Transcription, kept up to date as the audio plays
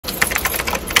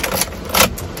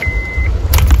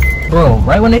Bro,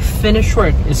 right when I finish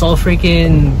work, it's all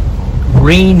freaking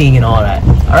raining and all that.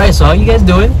 Alright, so how you guys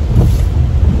doing?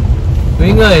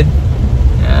 Doing good.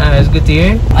 Yeah, it's good to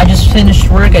hear. I just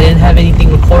finished work. I didn't have anything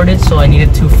recorded, so I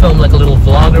needed to film like a little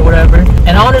vlog or whatever.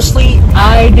 And honestly,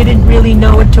 I didn't really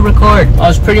know what to record. I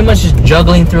was pretty much just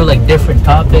juggling through like different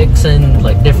topics and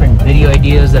like different video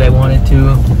ideas that I wanted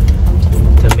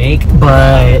to make.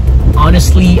 But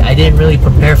honestly, I didn't really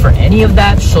prepare for any of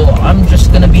that, so I'm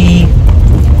just gonna be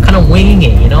kind of winging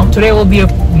it, you know? Today will be a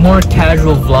more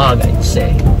casual vlog, I'd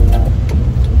say.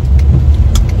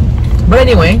 But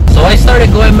anyway, so I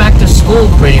started going back to school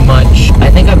pretty much. I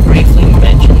think I briefly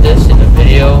mentioned this in a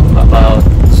video about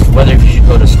whether you should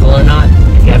go to school or not.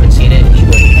 If you haven't seen it, you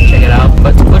should go check it out.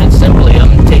 But to put it simply,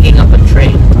 I'm taking up a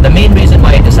trade. The main reason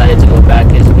why I decided to go back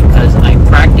is because I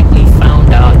practically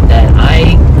found out that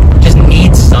I just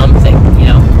need something, you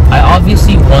know? I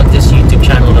obviously want this YouTube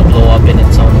channel to blow up in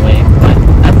its own way, but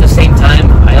at the same time,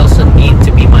 I also need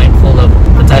to be mindful of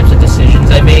the types of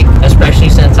decisions I make, especially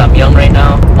since I'm young right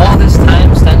now. All this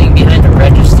time standing behind a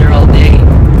register all day,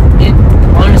 it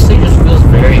honestly just feels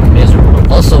very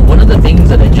miserable. Also, one of the things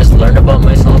that I just learned about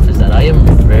myself is that I am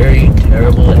very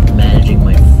terrible at managing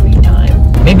my free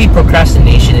time. Maybe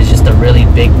procrastination is just a really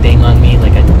big thing on me.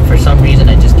 Like, for some reason,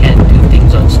 I just can't do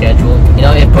things on schedule. You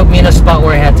know, it put me in a spot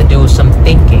where I had to do some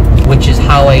thinking, which is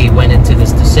how I went into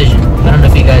this decision. I don't know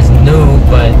if you guys knew,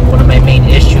 but one of my main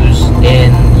issues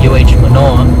in UH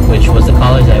Manoa, which was the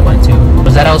college I went to,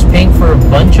 was that I was paying for a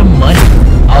bunch of money.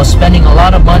 I was spending a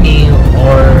lot of money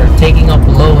or taking up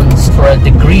loans for a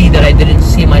degree that I didn't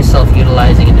see myself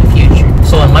utilizing in the future.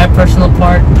 So on my personal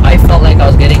part, I felt like I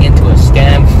was getting into a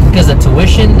scam because the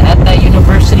tuition at that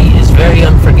university is very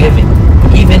unforgiving,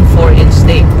 even for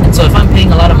in-state. And so if I'm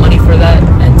paying a lot of money for that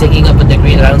and taking up a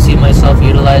degree that I don't see myself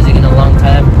utilizing in a long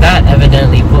time, that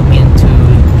evidently put me into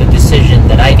the decision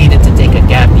that I needed to take a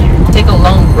gap year. Take a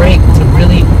long break to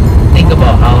really think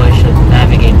about how I should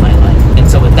navigate my life. And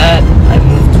so with that, I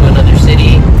moved to another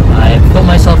city. I put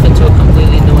myself into a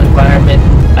completely new environment.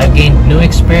 I've gained new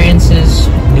experiences,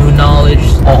 new knowledge,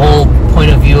 a whole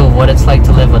point of view of what it's like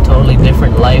to live a totally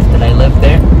different life that I lived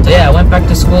there. So yeah, I went back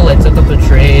to school, I took up a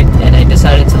trade, and I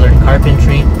decided to learn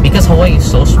carpentry. Because Hawaii is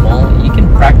so small, you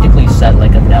can practically set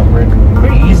like a network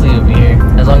pretty easily over here,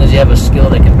 as long as you have a skill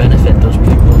that can benefit those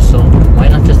people. So why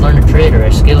not just learn a trade or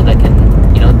a skill that can,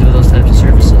 you know, do those types of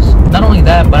services? Not only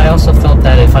that, but I also felt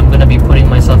that if I'm going to be putting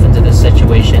myself into this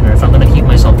situation, or if I'm going to keep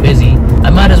myself busy, I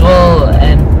might as well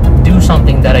and do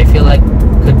something that I feel like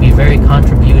could be very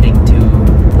contributing to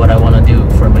what I want to do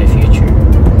for my future.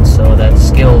 And so that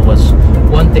skill was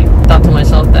one thing. I thought to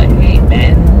myself that, hey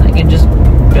man, I can just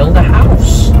build a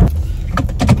house.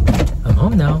 I'm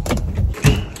home now.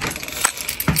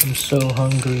 I'm so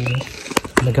hungry.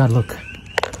 Oh my god, look.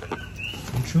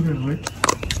 Intruder alert.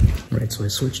 Alright, so I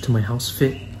switched to my house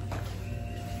fit.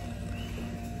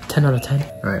 10 out of 10.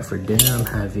 Alright, for dinner I'm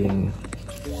having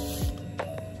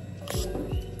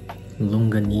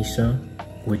longanisa,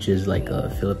 which is like a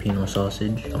Filipino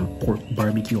sausage, some pork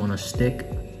barbecue on a stick,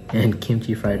 and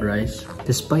kimchi fried rice.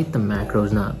 Despite the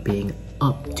macros not being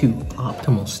up to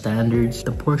optimal standards,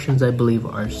 the portions I believe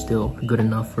are still good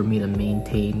enough for me to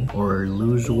maintain or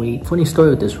lose weight. Funny story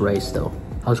with this rice though.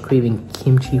 I was craving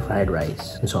kimchi fried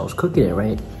rice, and so I was cooking it,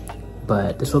 right?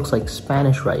 But this looks like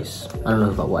Spanish rice. I don't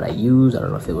know about what I used. I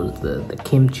don't know if it was the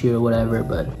kimchi or whatever,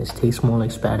 but it tastes more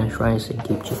like Spanish rice and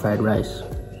kimchi fried rice.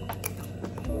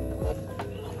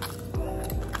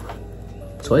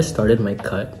 So I started my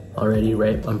cut already,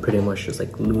 right? I'm pretty much just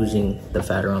like losing the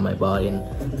fat around my body and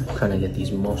trying to get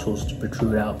these muscles to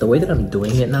protrude out. The way that I'm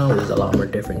doing it now is a lot more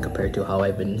different compared to how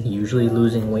I've been usually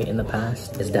losing weight in the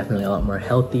past. It's definitely a lot more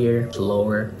healthier,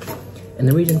 slower. And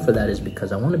the reason for that is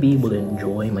because I want to be able to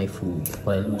enjoy my food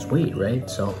while I lose weight, right?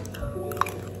 So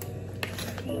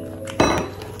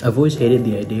I've always hated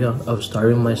the idea of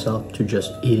starving myself to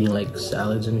just eating like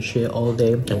salads and shit all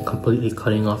day and completely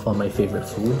cutting off all my favorite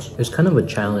foods. It's kind of a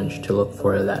challenge to look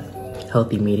for that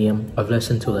healthy medium. I've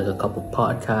listened to like a couple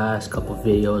podcasts, couple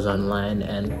videos online,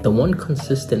 and the one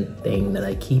consistent thing that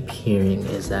I keep hearing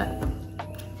is that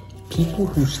people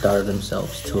who starve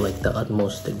themselves to like the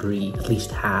utmost degree, at least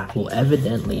half, will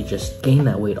evidently just gain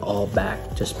that weight all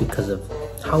back just because of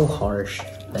how harsh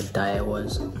that diet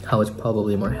was. How it's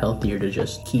probably more healthier to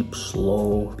just keep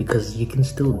slow, because you can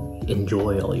still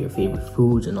enjoy all your favorite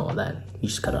foods and all that. You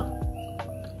just gotta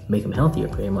make them healthier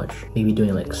pretty much. Maybe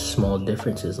doing like small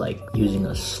differences like using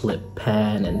a slip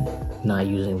pan and not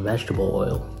using vegetable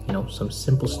oil. You know, some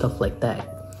simple stuff like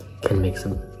that can make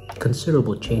some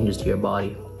considerable changes to your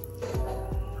body.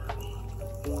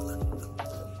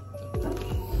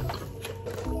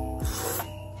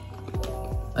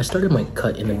 I started my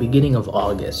cut in the beginning of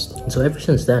August, and so ever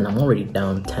since then I'm already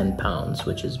down 10 pounds,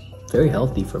 which is very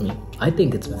healthy for me. I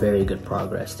think it's very good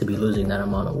progress to be losing that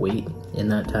amount of weight in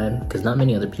that time, because not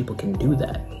many other people can do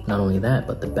that. Not only that,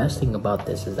 but the best thing about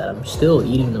this is that I'm still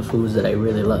eating the foods that I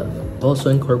really love. I've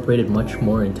also incorporated much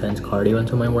more intense cardio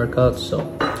into my workouts,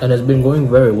 and it's been going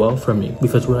very well for me,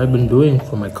 because what I've been doing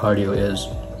for my cardio is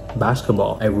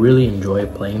basketball. I really enjoy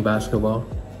playing basketball,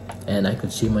 and I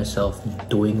could see myself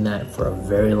doing that for a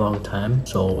very long time.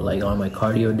 So like on my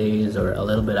cardio days or a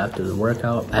little bit after the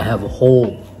workout, I have a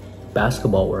whole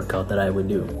basketball workout that I would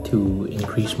do to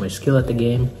increase my skill at the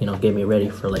game, you know, get me ready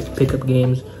for like pickup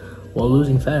games while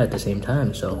losing fat at the same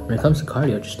time. So when it comes to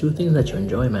cardio, just do things that you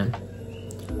enjoy, man,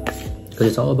 because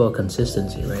it's all about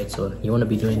consistency, right? So you want to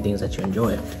be doing things that you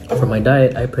enjoy. For my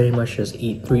diet, I pretty much just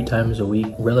eat 3 times a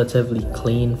week, relatively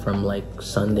clean from like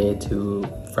Sunday to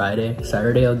Friday.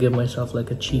 Saturday I'll give myself like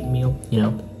a cheat meal, you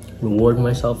know, reward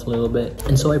myself a little bit.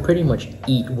 And so I pretty much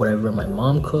eat whatever my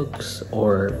mom cooks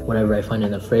or whatever I find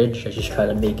in the fridge. I just try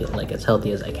to make it like as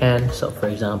healthy as I can. So for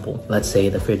example, let's say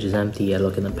the fridge is empty, I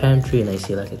look in the pantry and I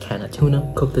see like a can of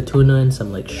tuna. Cook the tuna in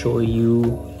some like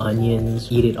shoyu,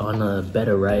 onions, eat it on a bed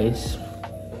of rice.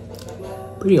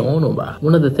 Pretty onoba.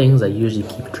 One of the things I usually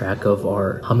keep track of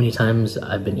are how many times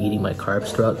I've been eating my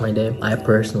carbs throughout my day. I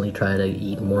personally try to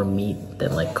eat more meat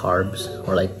than like carbs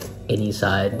or like any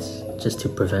sides, just to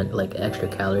prevent like extra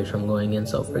calories from going in.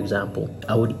 So for example,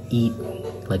 I would eat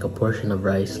like a portion of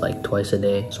rice like twice a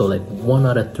day. So like 1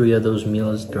 out of 3 of those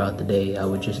meals throughout the day, I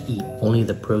would just eat only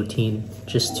the protein,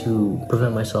 just to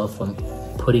prevent myself from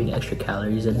putting extra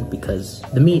calories in, because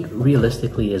the meat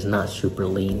realistically is not super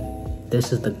lean.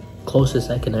 This is the closest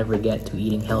I can ever get to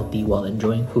eating healthy while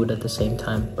enjoying food at the same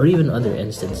time. Or even other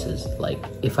instances, like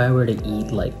if I were to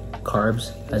eat like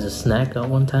carbs as a snack at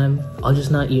one time, I'll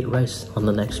just not eat rice on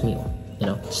the next meal, you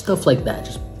know, stuff like that.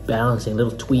 Just balancing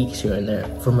little tweaks here and there.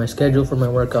 For my schedule, for my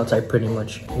workouts, I pretty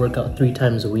much work out 3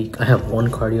 times a week. I have 1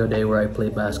 cardio day where I play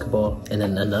basketball, and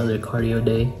then another cardio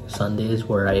day, Sundays,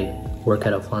 where I work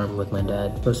at a farm with my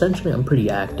dad. So essentially I'm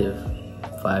pretty active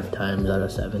 5 times out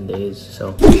of 7 days.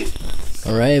 So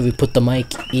alright, we put the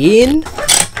mic in.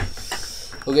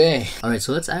 Okay. Alright,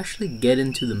 so let's actually get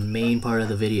into the main part of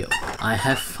the video. I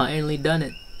have finally done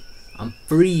it. I'm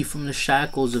free from the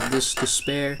shackles of this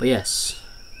despair. But yes,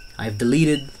 I've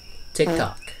deleted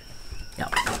TikTok. Yeah.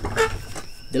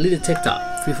 Deleted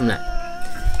TikTok. Free from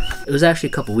that. It was actually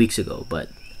a couple weeks ago, but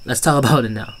let's talk about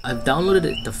it now. I've downloaded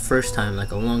it the first time,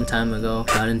 like a long time ago.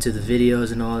 Got into the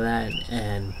videos and all that,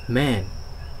 and man,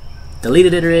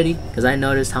 deleted it already, because I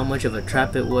noticed how much of a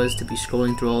trap it was to be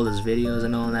scrolling through all those videos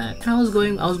and all that. And I was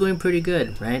going pretty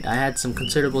good, right? I had some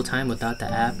considerable time without the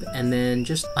app, and then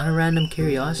just on a random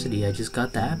curiosity, I just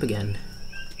got the app again.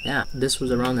 Yeah, this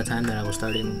was around the time that I was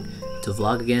starting to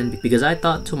vlog again, because I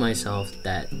thought to myself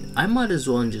that I might as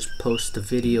well just post the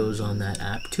videos on that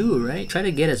app too, right? Try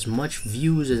to get as much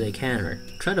views as I can, or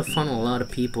try to funnel a lot of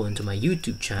people into my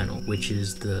YouTube channel, which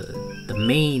is the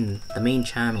main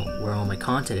channel where all my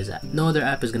content is at. No other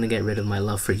app is gonna get rid of my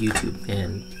love for YouTube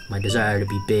and my desire to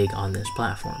be big on this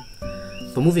platform.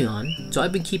 But moving on, so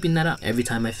I've been keeping that up. Every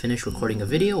time I finish recording a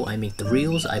video, I make the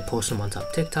reels, I post them on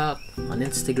top TikTok, on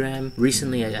Instagram.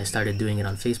 Recently, I started doing it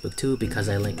on Facebook too, because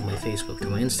I link my Facebook to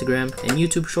my Instagram, and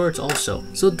YouTube Shorts also.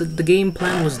 So the game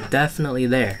plan was definitely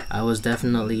there. I was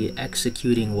definitely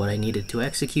executing what I needed to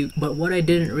execute, but what I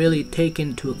didn't really take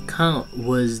into account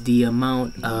was the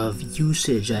amount of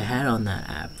usage I had on that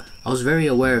app. I was very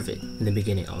aware of it in the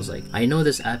beginning. I was like, I know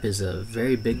this app is a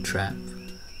very big trap,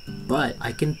 but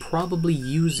I can probably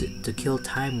use it to kill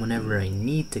time whenever I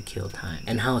need to kill time.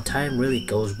 And how time really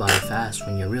goes by fast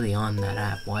when you're really on that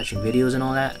app watching videos and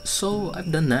all that. So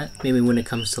I've done that. Maybe when it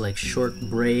comes to like short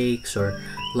breaks or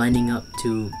lining up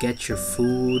to get your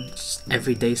food,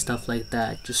 everyday stuff like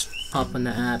that, just hop on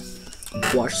the app,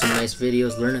 watch some nice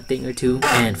videos, learn a thing or two.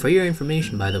 And for your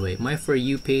information, by the way, my For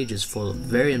You page is full of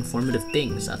very informative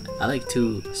things. I like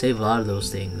to save a lot of those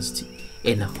things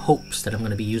in hopes that I'm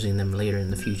going to be using them later in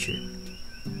the future.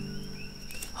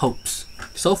 Hopes.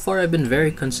 So far I've been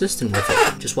very consistent with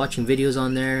it. Just watching videos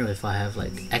on there if I have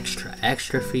like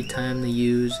extra free time to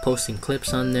use, posting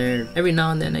clips on there. Every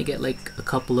now and then I get like a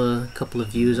couple of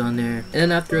views on there. And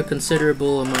then after a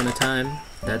considerable amount of time,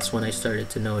 that's when I started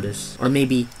to notice, or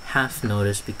maybe half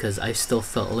notice, because I still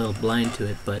felt a little blind to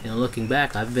it. But you know, looking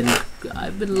back, I've been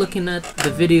looking at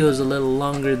the videos a little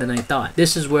longer than I thought.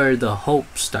 This is where the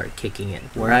hopes start kicking in,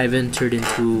 where I've entered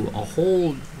into a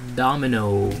whole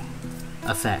domino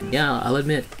effect. Yeah, I'll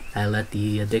admit, I let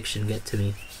the addiction get to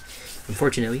me.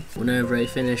 Unfortunately, whenever I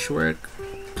finish work,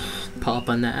 Pop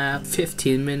on the app,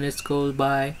 15 minutes goes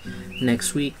by.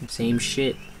 Next week, same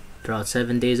shit. Throughout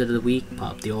 7 days of the week,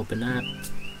 pop the open app.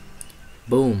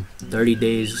 Boom, 30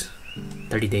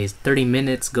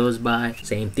 minutes goes by.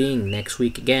 Same thing, next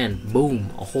week again.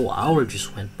 Boom, a whole hour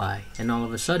just went by. And all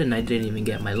of a sudden, I didn't even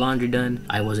get my laundry done.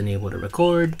 I wasn't able to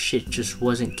record. Shit just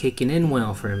wasn't kicking in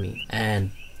well for me.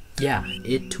 And yeah,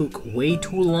 it took way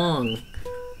too long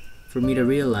for me to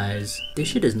realize this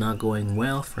shit is not going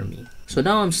well for me. So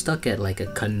now I'm stuck at like a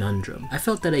conundrum. I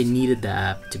felt that I needed the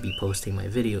app to be posting my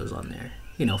videos on there,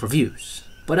 you know, for views.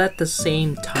 But at the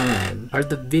same time, are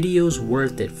the videos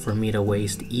worth it for me to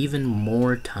waste even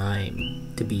more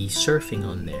time to be surfing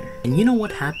on there? And you know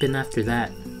what happened after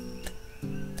that?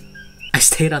 I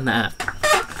stayed on the app.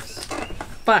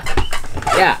 But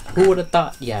yeah, who would have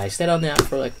thought? Yeah, I stayed on the app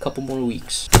for like a couple more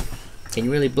weeks. Can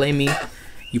you really blame me?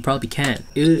 You probably can't.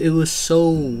 It was so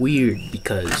weird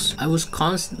because I was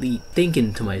constantly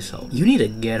thinking to myself, you need to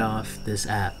get off this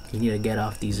app. You need to get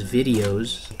off these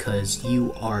videos because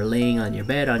you are laying on your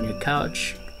bed, on your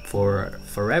couch for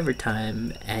forever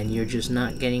time and you're just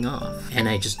not getting off. And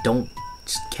I just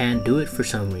can't do it for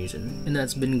some reason. And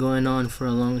that's been going on for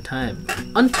a long time.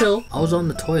 Until I was on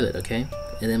the toilet, okay?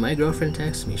 And then my girlfriend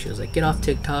texted me. She was like, get off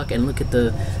TikTok and look at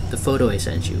the photo I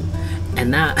sent you.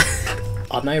 And that...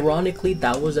 unironically,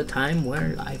 that was a time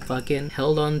where I fucking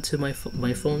held on to my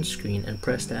phone screen and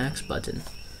pressed the X button.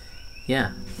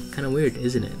 Yeah, kind of weird,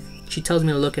 isn't it? She tells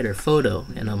me to look at her photo,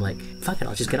 and I'm like, fuck it,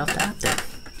 I'll just get off the app then.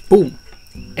 Boom!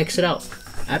 Exit out.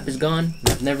 App is gone.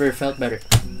 I've never felt better.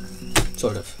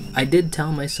 Sort of. I did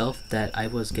tell myself that I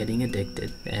was getting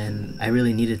addicted, and I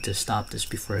really needed to stop this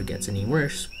before it gets any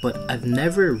worse, but I've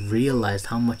never realized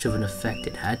how much of an effect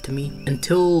it had to me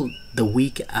until the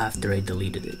week after I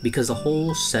deleted it, because the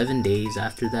whole 7 days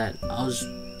after that,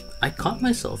 I caught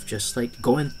myself just like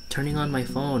turning on my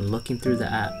phone, looking through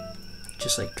the app,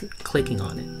 just like clicking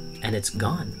on it, and it's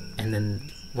gone. And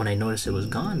then when I noticed it was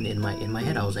gone, in my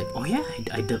head I was like, oh yeah,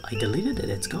 I deleted it,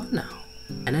 it's gone now.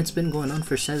 And it's been going on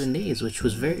for 7 days,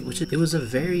 it was a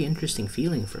very interesting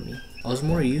feeling for me. I was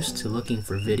more used to looking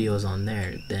for videos on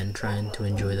there than trying to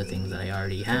enjoy the things that I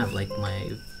already have, like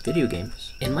my video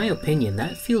games. In my opinion,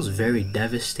 that feels very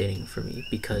devastating for me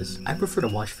because I prefer to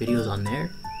watch videos on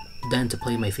there than to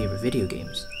play my favorite video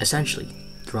games, essentially,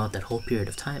 throughout that whole period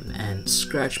of time. And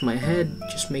scratch my head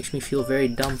just makes me feel very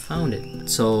dumbfounded.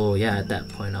 So yeah, at that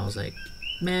point I was like,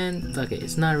 man, fuck it,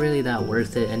 it's not really that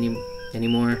worth it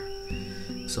anymore.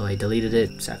 So I deleted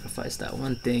it, sacrificed that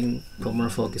one thing, put more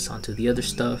focus onto the other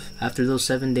stuff. After those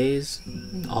 7 days,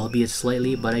 albeit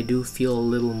slightly, but I do feel a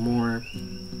little more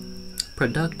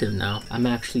productive now. I'm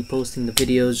actually posting the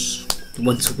videos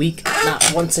once a week, not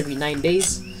once every 9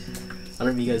 days. I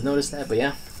don't know if you guys noticed that, but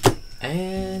yeah.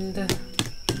 And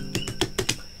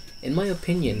in my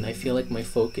opinion, I feel like my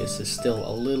focus is still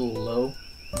a little low,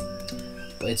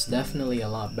 but it's definitely a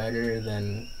lot better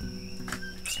than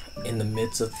in the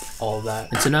midst of all that.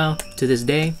 And so now, to this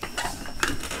day,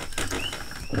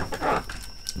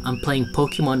 I'm playing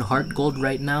Pokemon Heart Gold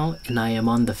right now, and I am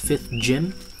on the 5th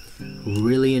gym.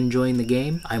 Really enjoying the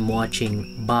game. I'm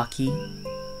watching Baki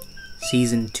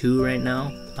Season 2 right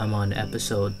now. I'm on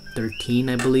episode 13,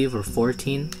 I believe, or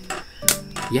 14.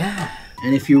 Yeah.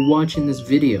 And if you're watching this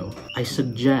video, I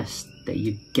suggest that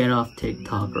you get off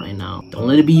TikTok right now. Don't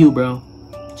let it be you, bro.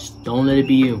 Just don't let it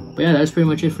be you. But yeah, that's pretty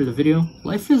much it for the video.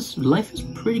 Life is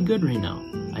pretty good right now.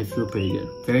 I feel pretty good.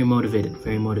 Very motivated.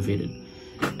 Very motivated.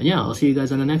 And yeah, I'll see you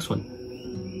guys on the next one.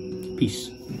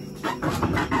 Peace.